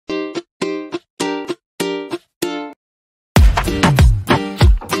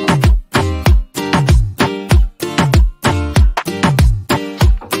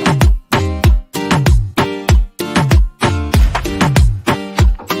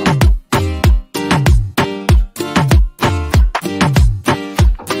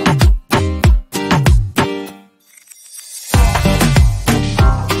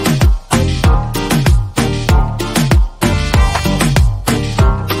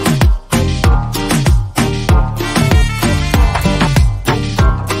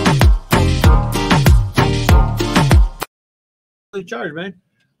fully charged, man.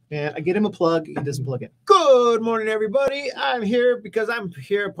 And I get him a plug. He doesn't plug in. Good morning, everybody. I'm here because I'm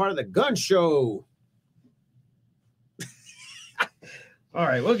here part of the gun show. All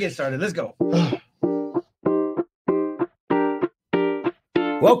right, we'll get started. Let's go.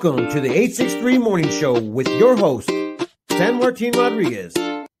 Welcome to the 863 Morning Show with your host, San Martin Rodriguez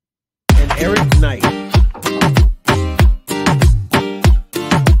and Eric Knight.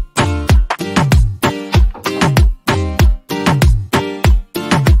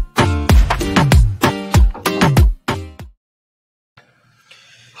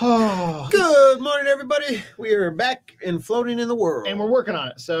 Oh, good morning, everybody. We are back and floating in the world, and we're working on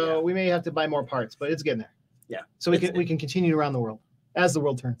it. So we may have to buy more parts, but it's getting there. Yeah. So we can continue around the world as the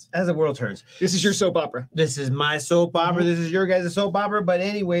world turns. As the world turns. This is your soap opera. This is my soap opera. This is your guys' soap opera. But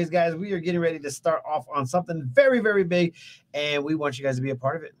anyways, guys, we are getting ready to start off on something very, very big, and we want you guys to be a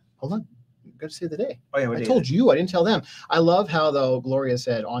part of it. Hold on. Got to say the day. Oh yeah, I told you. I didn't tell them. I love how though Gloria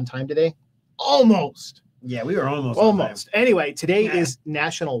said on time today. Almost. Yeah, we were almost. Anyway, today is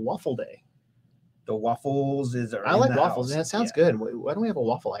National Waffle Day. The waffles is. I like waffles. That sounds good. Why don't we have a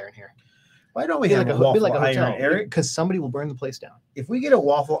waffle iron here? Why don't we have a waffle iron, Eric? Because somebody will burn the place down. If we get a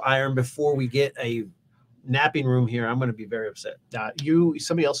waffle iron before we get a napping room here, I'm going to be very upset.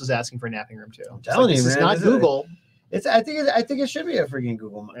 Somebody else is asking for a napping room too. I'm telling you, this man, is not Google. I think it should be a freaking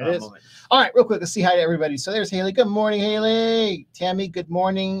Google moment. All right, real quick, let's see hi to everybody. So there's Haley. Good morning, Haley. Tammy, good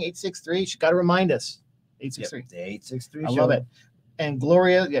morning. 863. She got to remind us. 863. Yep, the 863. I love it. And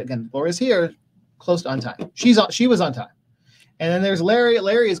Gloria, again, Gloria's here, close to on time. She was on time. And then there's Larry.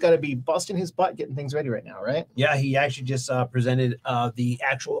 Larry has got to be busting his butt getting things ready right now, right? Yeah, he actually just presented the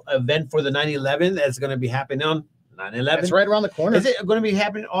actual event for the 9/11 that's going to be happening on 9/11. It's right around the corner. Is it going to be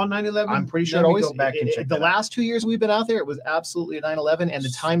happening on 9/11? I'm pretty sure. Always go back and check the last 2 years we've been out there, it was absolutely 9/11, and the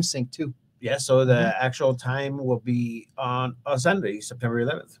time sync too. Yeah, so the actual time will be on Sunday, September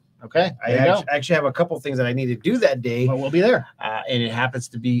 11th. Okay, I actually have a couple things that I need to do that day. Well, we'll be there, and it happens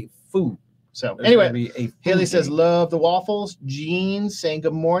to be food. So anyway, Haley says, love the waffles. Jean saying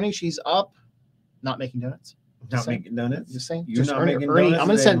good morning. She's up, not making donuts. Not making donuts? Just saying. You're not making Ernie,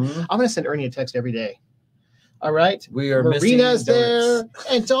 donuts? I'm going to send Ernie a text every day. All right. We are Marina's there.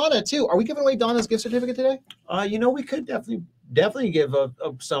 And Donna, too. Are we giving away Donna's gift certificate today? We could definitely give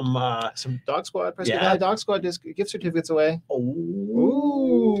some Dog Squad, Prescott Valley Dog Squad gift certificates away.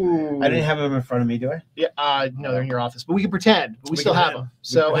 Ooh. I didn't have them in front of me, do I? Yeah. No, they're in your office, but we can pretend. But we still have them.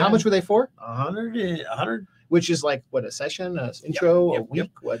 So how much were they for? 100. Which is like what, a session, an intro, a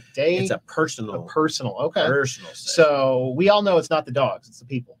week, what day? It's a personal. Okay. Personal session. So we all know it's not the dogs, it's the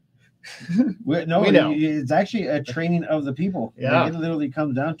people. we know. It's actually a training of the people. Yeah. It literally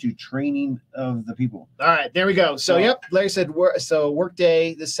comes down to training of the people. All right, there we go. So, Larry said, work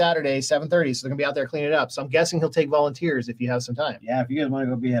day this Saturday, 7:30. So they're going to be out there cleaning it up. So I'm guessing he'll take volunteers if you have some time. Yeah, if you guys want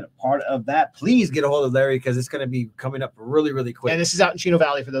to go be a part of that, please get a hold of Larry because it's going to be coming up really, really quick. And this is out in Chino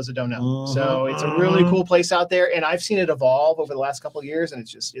Valley for those that don't know. So it's a really cool place out there. And I've seen it evolve over the last couple of years, and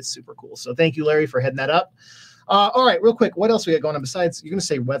it's super cool. So thank you, Larry, for heading that up. All right, real quick, what else we got going on besides, you're going to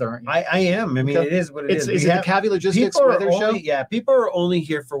say weather, aren't you? I am. I mean, it is what it is. Is it the Cavi Logistics weather show? Yeah, people are only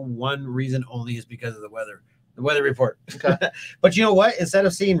here for one reason only, is because of the weather report. Okay. But you know what? Instead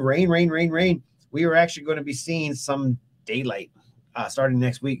of seeing rain, we are actually going to be seeing some daylight starting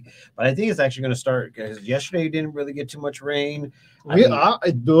next week. But I think it's actually going to start because yesterday didn't really get too much rain. What,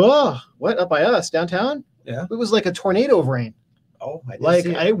 up by us, downtown? Yeah. It was like a tornado of rain. Oh, I did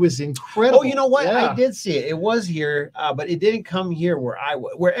see it. It was incredible. Oh, you know what? Yeah. I did see it. It was here, but it didn't come here where I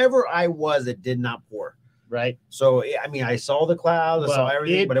was. Wherever I was, it did not pour. Right. So I mean, I saw the clouds, I saw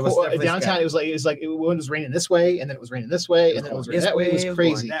everything, but it was downtown. Scattered. It was raining this way, and then it was raining this way, and then it was raining that way. It was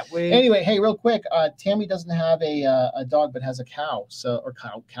crazy. That way. Anyway, hey, real quick, Tammy doesn't have a dog, but has a cat.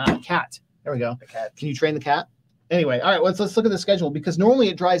 There we go. A cat. Can you train the cat? Anyway, all right. Let's look at the schedule because normally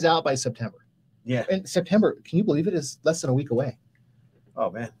it dries out by September. Yeah. And September, can you believe it is less than a week away? Oh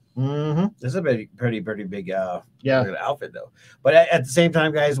man. Mm-hmm. This is a pretty big outfit though. But at the same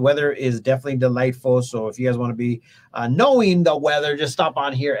time, guys, weather is definitely delightful. So if you guys want to be knowing the weather, just stop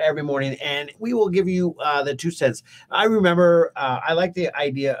on here every morning and we will give you the 2 cents. I remember I like the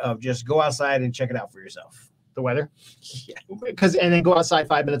idea of just go outside and check it out for yourself. The weather, and then go outside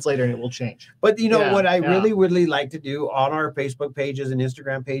 5 minutes later and it will change. But you know what I really like to do on our Facebook pages and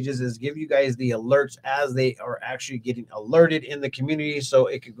Instagram pages is give you guys the alerts as they are actually getting alerted in the community, so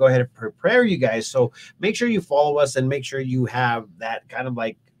it could go ahead and prepare you guys. So make sure you follow us and make sure you have that kind of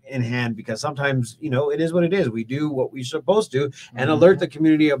like in hand, because sometimes it is what it is. We do what we're supposed to and alert the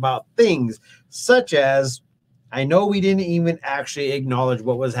community about things such as I know we didn't even actually acknowledge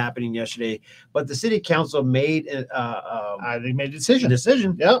what was happening yesterday, but the city council made they made a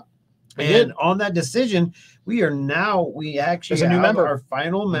decision. Yep. And on that decision, we actually There's a new have member. our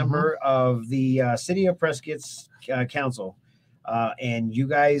final member of the city of Prescott's council. And you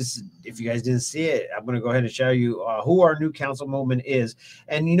guys, if you guys didn't see it, I'm going to go ahead and show you who our new councilwoman is.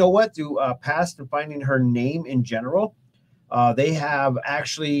 And you know what? Through past and finding her name in general, they have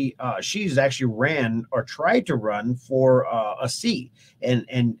actually, she's actually ran or tried to run for a seat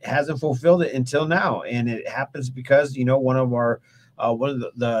and hasn't fulfilled it until now. And it happens because, one of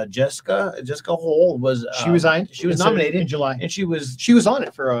the Jessica Hole was, she resigned. She was nominated in July, and she was on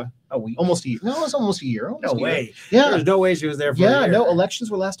it for a week, almost a year. No, it was almost a year. No way. Yeah, there's no way she was there for a year. No,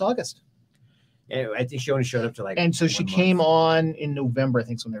 elections were last August. Yeah, I think she only showed up to and so she came on in November, I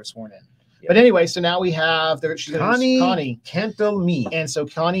think, is when they were sworn in. Yep. But anyway, so now we have Connie Can't Tell Me. And so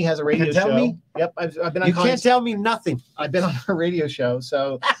Connie has a radio show. Me? Yep, I've been on. You can't tell me nothing. I've been on her radio show,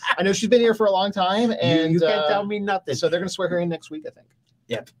 so I know she's been here for a long time, and you can't tell me nothing. So they're going to swear her in next week, I think.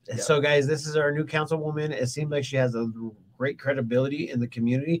 Yep. So guys, this is our new councilwoman. It seems like she has a great credibility in the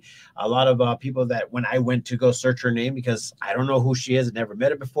community. A lot of people that when I went to go search her name, because I don't know who she is, never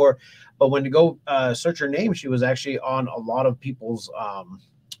met her before, but when to go search her name, she was actually on a lot of people's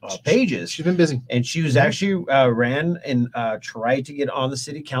pages. She's been busy, and she was actually ran and tried to get on the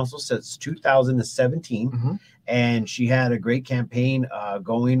city council since 2017. And she had a great campaign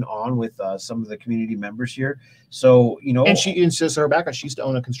going on with some of the community members here. So and she insists her background. She used to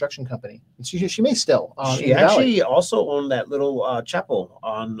own a construction company. And she may still. She actually also owned that little chapel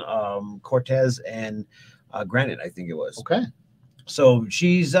on Cortez and Granite, I think it was. Okay. So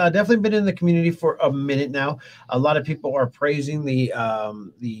she's definitely been in the community for a minute now. A lot of people are praising the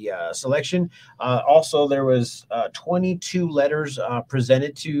selection. Also, there was 22 letters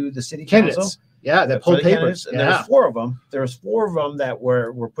presented to the city council. Yeah, that pulled papers. And there's 4 of them. There's 4 of them that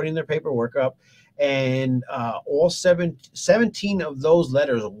were putting their paperwork up, and all 17 of those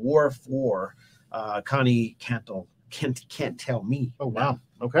letters were for Connie Can't Tell Me. Oh wow.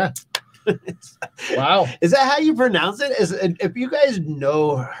 Okay. Wow. Is that how you pronounce it? If you guys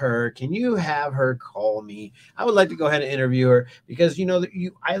know her, can you have her call me? I would like to go ahead and interview her because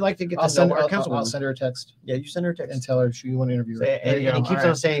I like to get to know our councilwoman. I'll send her a text. Yeah, you send her a text and tell her you want to interview her. And he keeps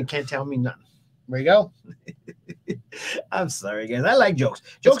on saying, "Can't tell me nothing." There you go. I'm sorry, guys. I like jokes.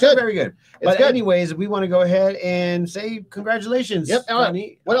 Jokes are very good. But anyways, we want to go ahead and say congratulations. Yep.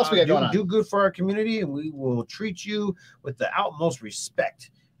 Connie. What else we got going on? Do good for our community, and we will treat you with the utmost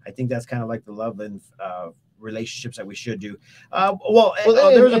respect. I think that's kind of like the love and relationships that we should do. There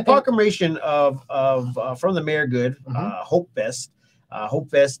was a proclamation of from the Mayor Good, Hope Fest. Hope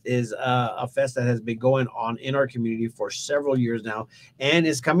Fest is a fest that has been going on in our community for several years now, and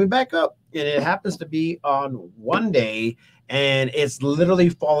is coming back up. And it happens to be on one day, and it's literally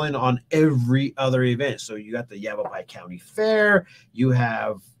falling on every other event. So you got the Yavapai County Fair, you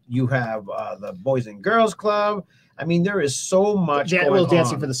have the Boys and Girls Club. I mean, there is so much going on.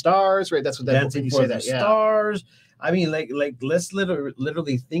 Dancing for the Stars, right? That's what Dancing for the Stars. I mean, like let's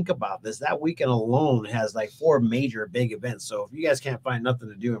literally think about this. That weekend alone has like 4 major big events. So if you guys can't find nothing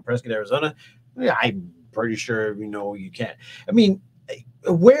to do in Prescott, Arizona, I'm pretty sure you can't. I mean,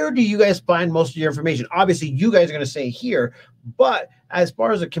 where do you guys find most of your information? Obviously, you guys are going to say here, but as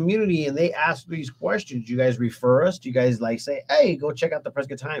far as a community and they ask these questions, you guys refer us? Do you guys say, hey, go check out the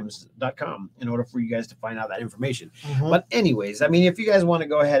PrescottTimes.com in order for you guys to find out that information? But anyways, I mean, if you guys want to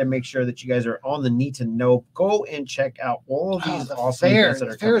go ahead and make sure that you guys are on the need to know, go and check out all of these awesome events that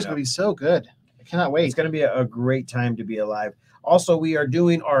are coming up. The fair is going to be so good. I cannot wait. It's going to be a great time to be alive. Also, we are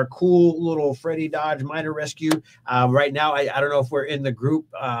doing our cool little Freddy Dodge Minor Rescue. Right now, I don't know if we're in the group,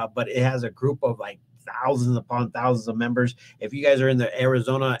 but it has a group of like thousands upon thousands of members. If you guys are in the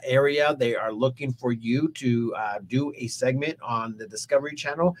Arizona area, they are looking for you to do a segment on the Discovery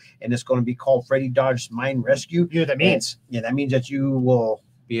Channel, and it's going to be called Freddy Dodge Mine Rescue. You know what that means? That means that you will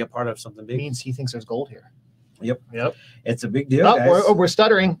be a part of something big. It means he thinks there's gold here. Yep. It's a big deal, guys. We're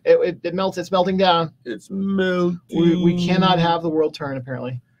stuttering. It melts. It's melting down. It's melting. We cannot have the world turn,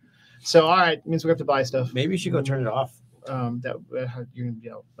 apparently. So, all right. It means we have to buy stuff. Maybe you should go turn it off. You're going to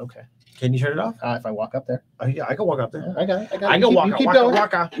be out. Okay. Can you turn it off? If I walk up there. Yeah, I can walk up there. I got it. I can walk. You keep going.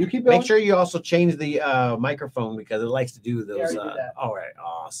 You keep going. Make sure you also change the microphone because it likes to do those. All right.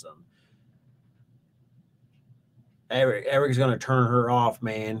 Awesome. Eric's going to turn her off,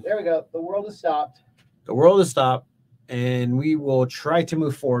 man. There we go. The world has stopped. The world has stopped, and we will try to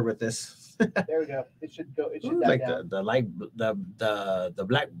move forward with this. There we go. It should go. It should like the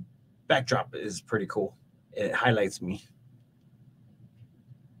black backdrop is pretty cool. It highlights me.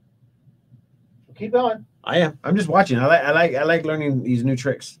 Keep going. I am. I'm just watching. I like learning these new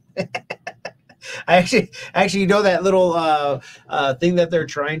tricks. I actually, you know, that little thing that they're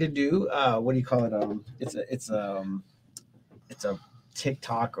trying to do. What do you call it? It's a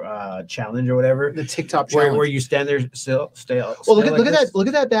TikTok challenge or whatever. The TikTok challenge where you stand there still. Well, look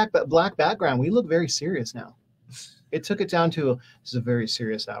at that black background. We look very serious now. It took it down to this is a very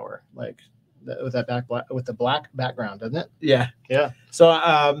serious hour, like with the black background, doesn't it? Yeah.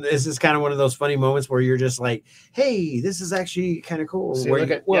 So this is kind of one of those funny moments where you're just like, hey, this is actually kind of cool. See, you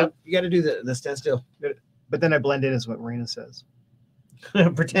got to do the stand still. But then I blend in is what Marina says.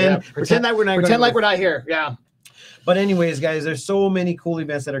 pretend that we're not we're not here. Yeah. But anyways, guys, there's so many cool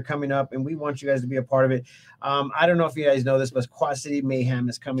events that are coming up, and we want you guys to be a part of it. I don't know if you guys know this, but Quad City Mayhem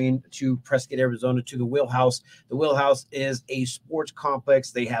is coming to Prescott, Arizona, to the Wheelhouse. The Wheelhouse is a sports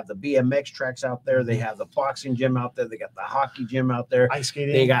complex. They have the BMX tracks out there. They have the boxing gym out there. They got the hockey gym out there. Ice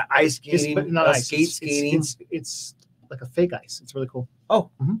skating. They got ice skating, but not ice. Skating. It's like a fake ice. It's really cool. Oh,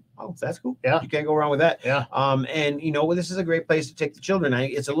 oh, that's cool. Yeah, you can't go wrong with that. Yeah. And you know, this is a great place to take the children.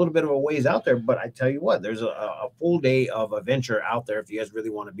 It's a little bit of a ways out there, but I tell you what, there's a full day of adventure out there if you guys really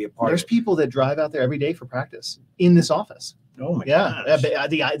want to be a part. There's people that drive out there every day for practice in this office. Oh my gosh.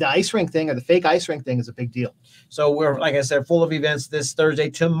 The ice rink thing or the fake ice rink thing is a big deal. So we're, like I said, full of events this Thursday.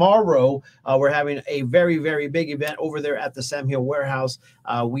 Tomorrow, we're having a very, very big event over there at the Sam Hill Warehouse.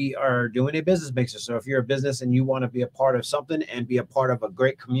 We are doing a business mixer. So if you're a business and you want to be a part of something and be a part of a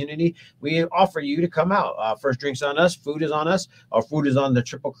great community, we offer you to come out. First drinks on us, food is on us. Our food is on the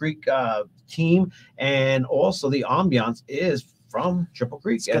Triple Creek team, and also the ambiance is from Triple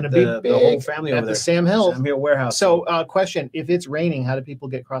Creek. It's going to be big. The whole family at over there. The Sam Hill Warehouse. So, question: if it's raining, how do people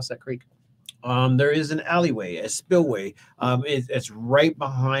get across that creek? There is an alleyway, a spillway. It's right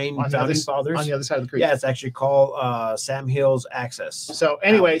behind Founding Fathers on the other side of the creek. Yeah, it's actually called Sam Hill's Access. So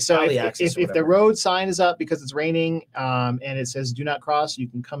anyway, if the road sign is up because it's raining, and it says "Do not cross," you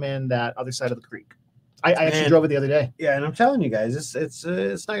can come in that other side of the creek. I actually drove it the other day. Yeah, and I'm telling you guys, it's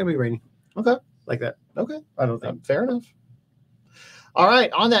not gonna be raining. Okay, like that. Okay, I don't think. Fair enough. All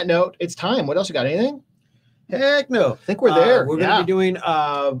right. On that note, it's time. What else you got? Anything? Heck no. I think we're there. We're going to be doing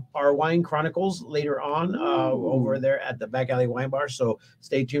our wine chronicles later on over there at the Back Alley Wine Bar. So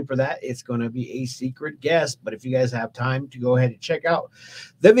stay tuned for that. It's going to be a secret guest. But if you guys have time to go ahead and check out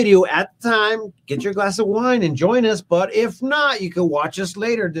the video at the time, get your glass of wine and join us. But if not, you can watch us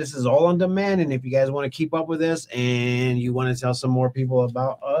later. This is all on demand. And if you guys want to keep up with this and you want to tell some more people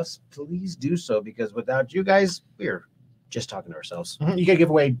about us, please do so. Because without you guys, we're just talking to ourselves. You can give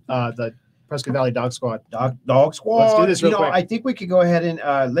away the Prescott Valley Dog Squad. Dog Squad. Let's do this real quick. I think we could go ahead and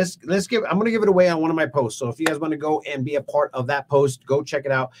I'm going to give it away on one of my posts. So if you guys want to go and be a part of that post, go check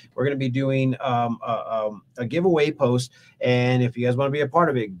it out. We're going to be doing a giveaway post. And if you guys want to be a part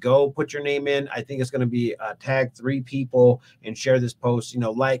of it, go put your name in. I think it's going to be tag 3 people and share this post,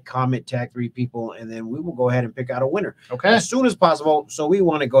 like, comment, tag 3 people. And then we will go ahead and pick out a winner as soon as possible. So we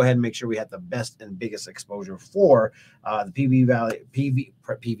want to go ahead and make sure we have the best and biggest exposure for the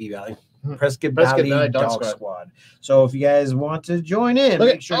Prescott Valley Dog Squad. So if you guys want to join in,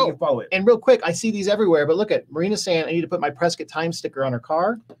 make sure you follow it. And real quick, I see these everywhere, but look at Marina saying I need to put my Prescott time sticker on her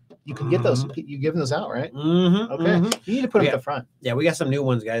car. You can get those. You giving those out, right? Okay. You need to put them at the front. Yeah, we got some new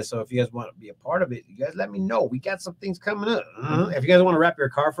ones, guys. So if you guys want to be a part of it, you guys let me know. We got some things coming up. If you guys want to wrap your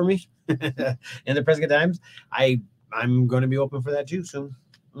car for me in the Prescott Times, I'm going to be open for that too soon.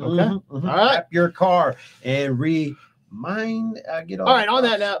 Okay. All right. Wrap your car and all right, on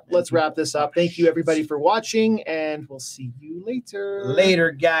that note, let's wrap this up. Thank you, everybody, for watching, and we'll see you later. Later,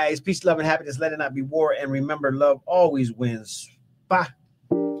 guys. Peace, love, and happiness. Let it not be war. And remember, love always wins. Bye.